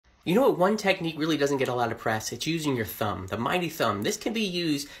You know what, one technique really doesn't get a lot of press? It's using your thumb, the mighty thumb. This can be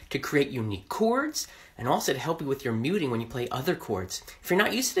used to create unique chords and also to help you with your muting when you play other chords. If you're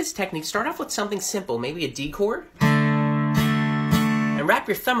not used to this technique, start off with something simple, maybe a D chord, and wrap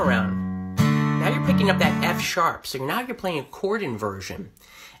your thumb around. Now you're picking up that F sharp, so now you're playing a chord inversion.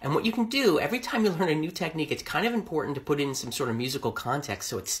 And what you can do, every time you learn a new technique, it's kind of important to put in some sort of musical context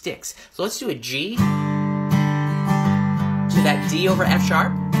so it sticks. So let's do a G to that D over F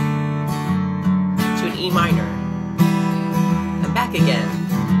sharp, to an E minor, and back again.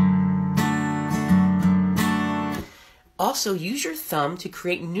 Also, use your thumb to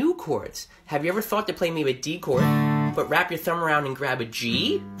create new chords. Have you ever thought to play maybe a D chord, but wrap your thumb around and grab a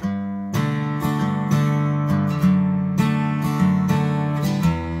G?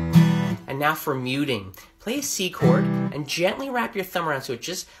 And now for muting. Play a C chord and gently wrap your thumb around so it's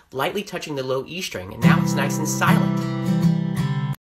just lightly touching the low E string, and now it's nice and silent.